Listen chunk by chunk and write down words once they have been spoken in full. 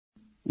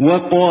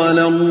وقال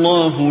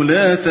الله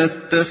لا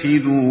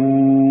تتخذوا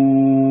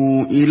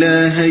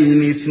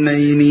إلهين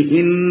اثنين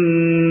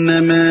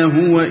إنما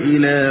هو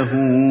إله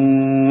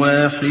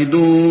واحد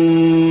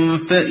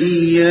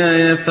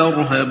فإياي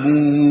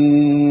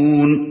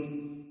فارهبون۔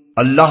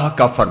 اللہ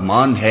کا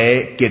فرمان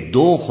ہے کہ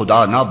دو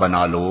خدا نہ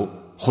بنا لو،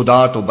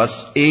 خدا تو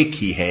بس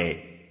ایک ہی ہے،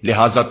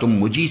 لہذا تم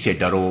مجھی سے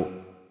ڈرو،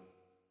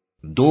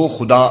 دو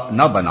خدا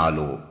نہ بنا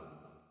لو۔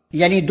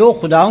 یعنی دو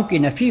خداؤں کی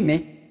نفی میں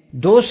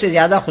دو سے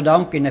زیادہ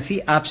خداؤں کی نفی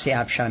آپ سے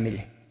آپ شامل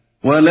ہے۔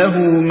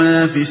 وَلَهُ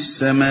مَا فِي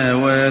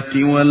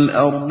السَّمَاوَاتِ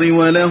وَالْأَرْضِ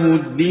وَلَهُ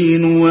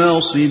الدِّينُ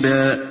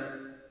وَاصِبًا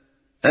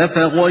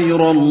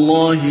أَفَغَيْرَ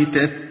اللَّهِ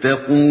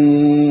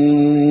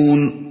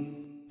تَتَّقُونَ۔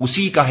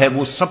 اسی کا ہے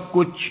وہ سب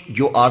کچھ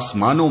جو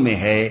آسمانوں میں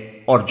ہے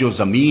اور جو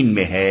زمین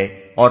میں ہے،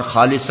 اور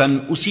خالصاً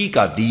اسی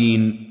کا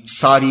دین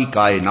ساری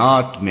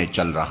کائنات میں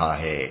چل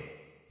رہا ہے،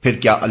 پھر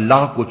کیا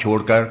اللہ کو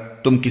چھوڑ کر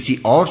تم کسی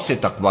اور سے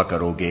تقویٰ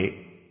کرو گے؟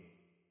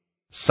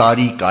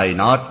 ساری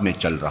کائنات میں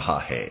چل رہا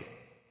ہے۔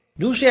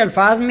 دوسرے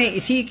الفاظ میں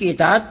اسی کی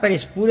اطاعت پر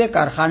اس پورے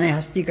کارخانے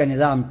ہستی کا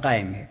نظام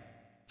قائم ہے۔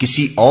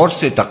 کسی اور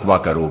سے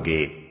تقویٰ کرو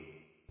گے۔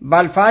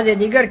 بالفاظ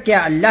دیگر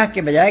کیا اللہ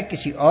کے بجائے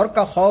کسی اور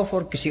کا خوف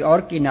اور کسی اور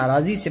کی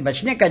ناراضی سے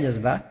بچنے کا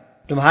جذبہ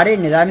تمہارے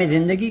نظام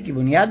زندگی کی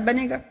بنیاد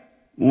بنے گا؟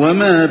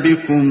 وَمَا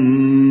بِكُم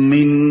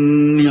مِّن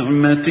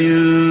نِّعْمَةٍ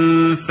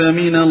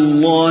فَمِنَ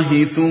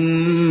اللَّهِ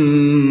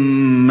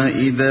ثُمَّ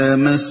إِذَا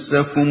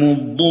مَسَّكُمُ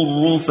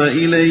الضُّرُّ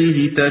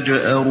فَإِلَيْهِ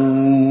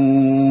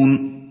تَجْأَرُونَ۔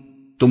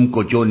 تم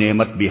کو جو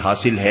نعمت بھی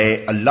حاصل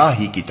ہے اللہ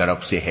ہی کی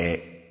طرف سے ہے،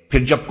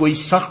 پھر جب کوئی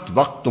سخت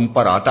وقت تم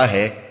پر آتا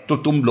ہے تو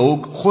تم لوگ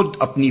خود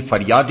اپنی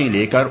فریادیں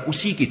لے کر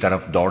اسی کی طرف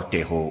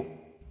دوڑتے ہو۔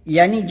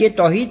 یعنی یہ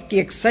توحید کی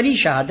ایک سری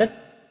شہادت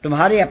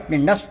تمہارے اپنے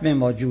نفس میں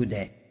موجود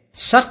ہے۔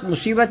 سخت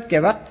مصیبت کے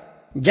وقت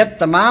جب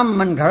تمام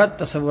من گھڑت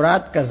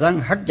تصورات کا زنگ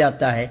ہٹ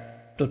جاتا ہے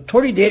تو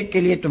تھوڑی دیر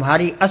کے لیے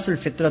تمہاری اصل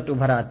فطرت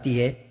ابھر آتی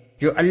ہے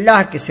جو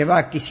اللہ کے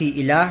سوا کسی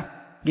الہ،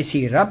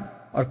 کسی رب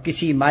اور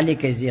کسی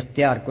مالک ذی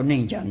اختیار کو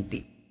نہیں جانتی۔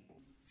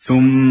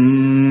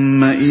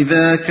 ثم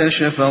اذا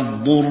كشف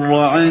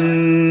الضر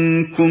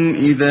عنكم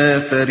اذا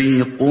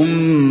فريق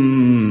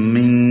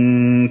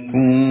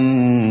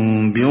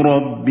منكم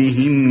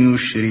بربهم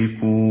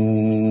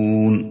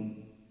يشركون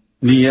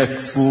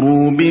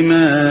ليكفروا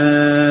بما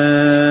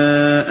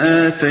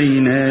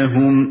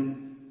آتيناهم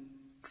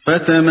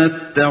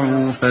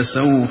فتمتعوا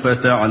فسوف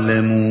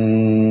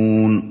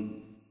تعلمون۔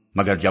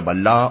 مگر جب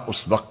اللہ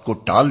اس وقت کو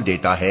ٹال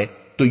دیتا ہے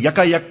تو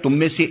یکا یک تم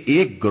میں سے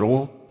ایک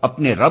گروہ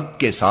اپنے رب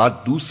کے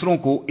ساتھ دوسروں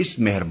کو اس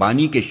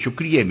مہربانی کے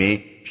شکریہ میں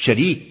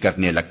شریک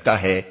کرنے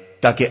لگتا ہے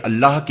تاکہ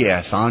اللہ کے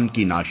احسان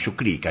کی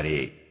ناشکری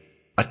کرے۔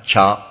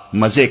 اچھا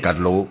مزے کر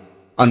لو،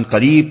 ان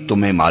قریب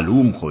تمہیں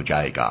معلوم ہو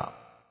جائے گا۔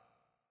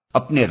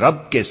 اپنے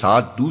رب کے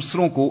ساتھ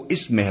دوسروں کو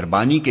اس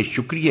مہربانی کے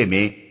شکریہ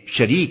میں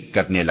شریک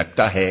کرنے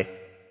لگتا ہے،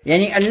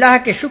 یعنی اللہ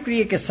کے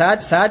شکریہ کے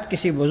ساتھ ساتھ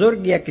کسی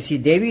بزرگ یا کسی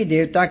دیوی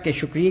دیوتا کے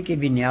شکریہ کی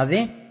بھی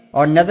نیازیں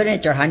اور نظریں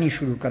چڑھانی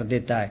شروع کر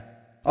دیتا ہے،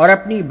 اور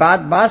اپنی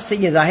بات سے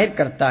یہ ظاہر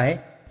کرتا ہے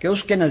کہ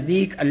اس کے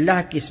نزدیک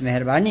اللہ کی اس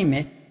مہربانی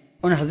میں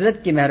ان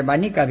حضرت کی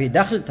مہربانی کا بھی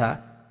دخل تھا،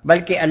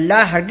 بلکہ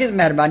اللہ ہرگز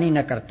مہربانی نہ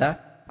کرتا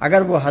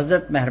اگر وہ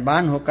حضرت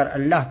مہربان ہو کر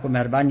اللہ کو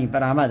مہربانی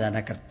پر آمادہ نہ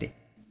کرتے۔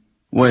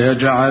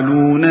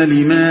 وَيَجْعَلُونَ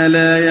لِمَا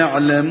لَا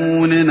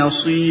يَعْلَمُونَ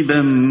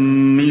نَصِيبًا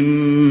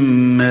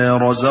مِّمَّا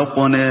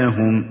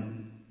رَزَقْنَاهُمْ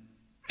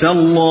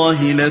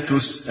تَاللَّهِ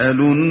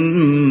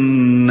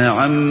لَتُسْأَلُنَّ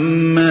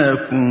عَمَّا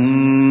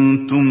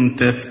كُنتُمْ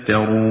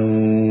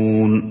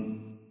تَفْتَرُونَ۔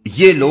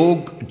 یہ لوگ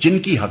جن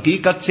کی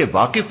حقیقت سے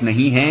واقف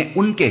نہیں ہیں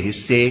ان کے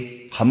حصے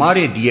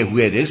ہمارے دیے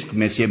ہوئے رزق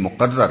میں سے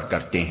مقرر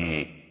کرتے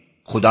ہیں۔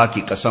 خدا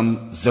کی قسم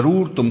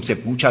ضرور تم سے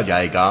پوچھا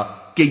جائے گا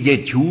کہ یہ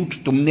جھوٹ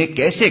تم نے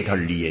کیسے گھڑ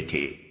لیے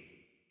تھے،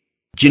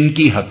 جن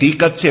کی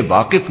حقیقت سے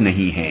واقف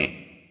نہیں ہیں،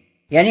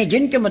 یعنی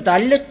جن کے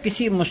متعلق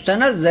کسی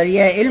مستند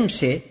ذریعہ علم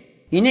سے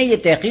انہیں یہ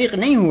تحقیق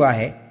نہیں ہوا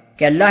ہے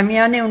کہ اللہ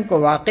میاں نے ان کو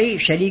واقعی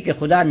شریک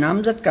خدا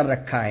نامزد کر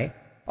رکھا ہے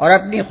اور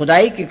اپنی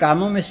خدائی کے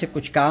کاموں میں سے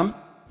کچھ کام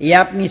یا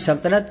اپنی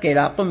سلطنت کے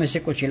علاقوں میں سے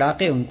کچھ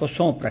علاقے ان کو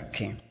سونپ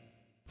رکھے ہیں۔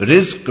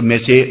 رزق میں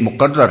سے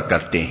مقرر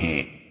کرتے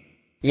ہیں،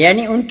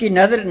 یعنی ان کی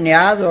نظر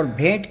نیاز اور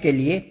بھیٹ کے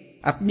لیے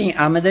اپنی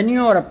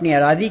آمدنیوں اور اپنی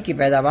اراضی کی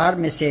پیداوار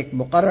میں سے ایک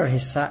مقرر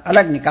حصہ الگ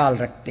نکال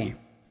رکھتے ہیں۔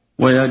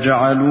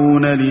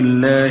 وَيَجْعَلُونَ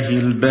لِلَّهِ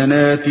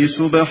الْبَنَاتِ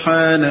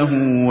سُبْحَانَهُ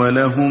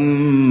وَلَهُم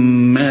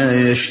مَّا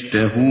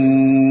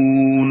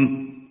يَشْتَهُونَ۔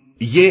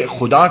 یہ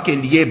خدا کے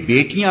لیے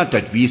بیٹیاں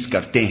تجویز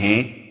کرتے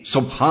ہیں،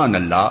 سبحان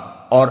اللہ،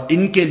 اور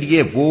ان کے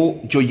لیے وہ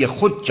جو یہ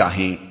خود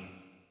چاہیں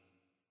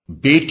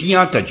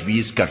بیٹیاں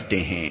تجویز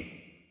کرتے ہیں۔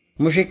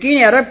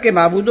 مشرکین عرب کے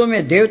معبودوں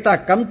میں دیوتا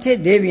کم تھے،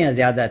 دیویاں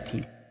زیادہ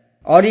تھیں،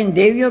 اور ان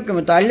دیویوں کے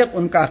متعلق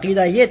ان کا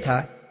عقیدہ یہ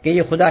تھا کہ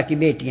یہ خدا کی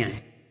بیٹیاں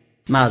ہیں،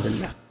 معاذ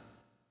اللہ۔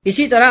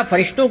 اسی طرح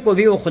فرشتوں کو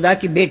بھی وہ خدا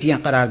کی بیٹیاں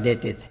قرار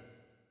دیتے تھے،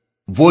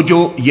 وہ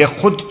جو یہ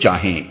خود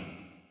چاہیں،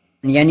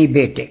 یعنی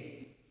بیٹے۔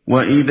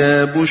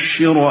 وَإِذَا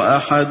بُشِّرَ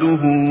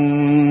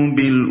أَحَدُهُم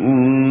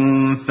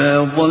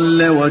بِالْأُنثَىٰ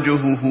ظَلَّ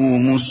وَجْهُهُ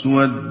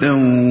مُسْوَدًّا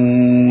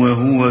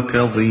وَهُوَ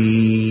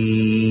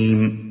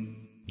كَظِيمٌ۔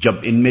 جب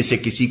ان میں سے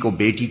کسی کو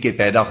بیٹی کے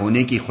پیدا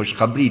ہونے کی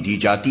خوشخبری دی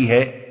جاتی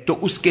ہے تو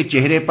اس کے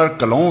چہرے پر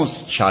کلونس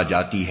چھا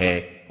جاتی ہے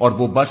اور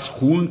وہ بس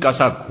خون کا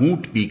سا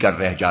گھونٹ پی کر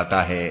رہ جاتا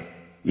ہے.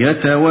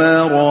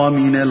 يتوارى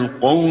من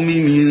القوم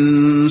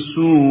من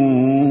سوء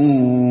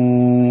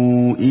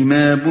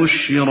ما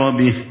بشر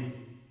به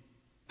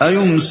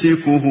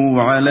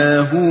أيمسكه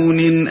على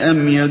هون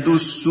أم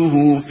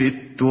يدسه في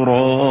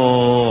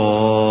التراب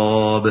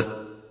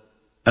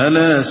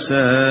ألا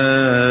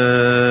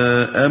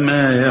ساء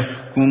ما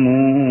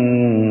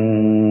يحكمون.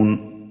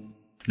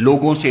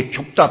 لوگوں سے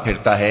چھپتا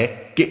پھرتا ہے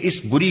کہ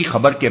اس بری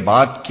خبر کے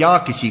بعد کیا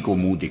کسی کو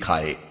منہ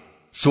دکھائے.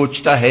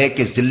 سوچتا ہے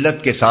کہ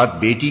ذلت کے ساتھ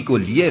بیٹی کو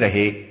لیے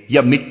رہے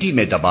یا مٹی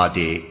میں دبا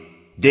دے.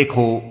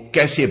 دیکھو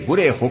کیسے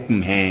برے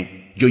حکم ہیں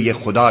جو یہ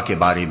خدا کے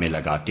بارے میں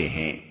لگاتے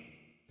ہیں.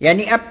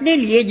 یعنی اپنے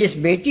لیے جس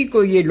بیٹی کو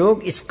یہ لوگ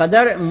اس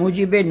قدر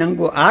موجب ننگ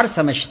و آر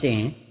سمجھتے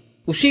ہیں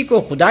اسی کو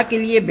خدا کے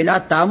لیے بلا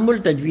تامل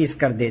تجویز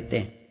کر دیتے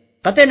ہیں،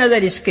 قطع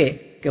نظر اس کے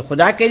کہ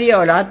خدا کے لیے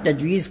اولاد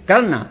تجویز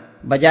کرنا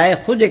بجائے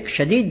خود ایک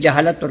شدید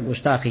جہالت اور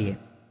گستاخی ہے.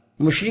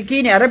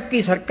 مشرکین عرب کی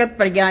اس حرکت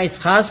پر یہاں اس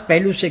خاص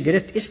پہلو سے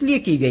گرفت اس لیے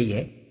کی گئی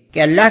ہے کہ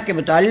اللہ کے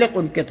متعلق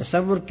ان کے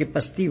تصور کی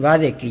پستی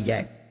واضح کی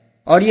جائے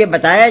اور یہ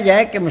بتایا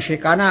جائے کہ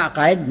مشرکانہ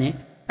عقائد نے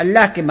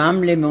اللہ کے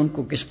معاملے میں ان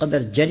کو کس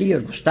قدر جری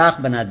اور گستاخ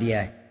بنا دیا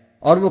ہے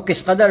اور وہ کس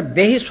قدر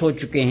بے حس ہو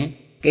چکے ہیں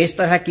کہ اس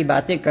طرح کی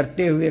باتیں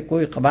کرتے ہوئے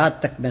کوئی قباحت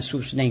تک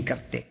محسوس نہیں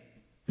کرتے.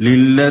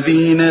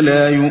 للذین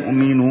لا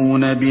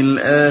یؤمنون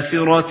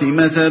بالآخرة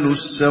مثل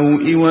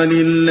السوء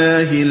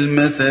وللہ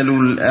المثل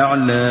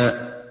الأعلی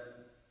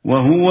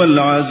وهو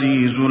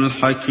العزیز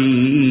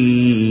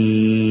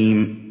الحکیم.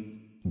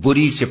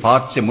 بری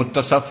صفات سے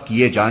متصف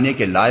کیے جانے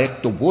کے لائق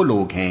تو وہ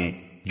لوگ ہیں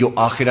جو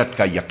آخرت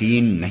کا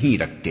یقین نہیں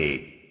رکھتے.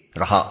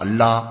 رہا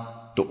اللہ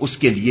تو اس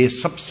کے لیے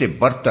سب سے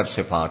برتر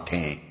صفات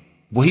ہیں،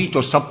 وہی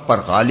تو سب پر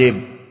غالب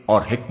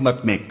اور حکمت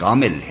میں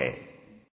کامل ہے.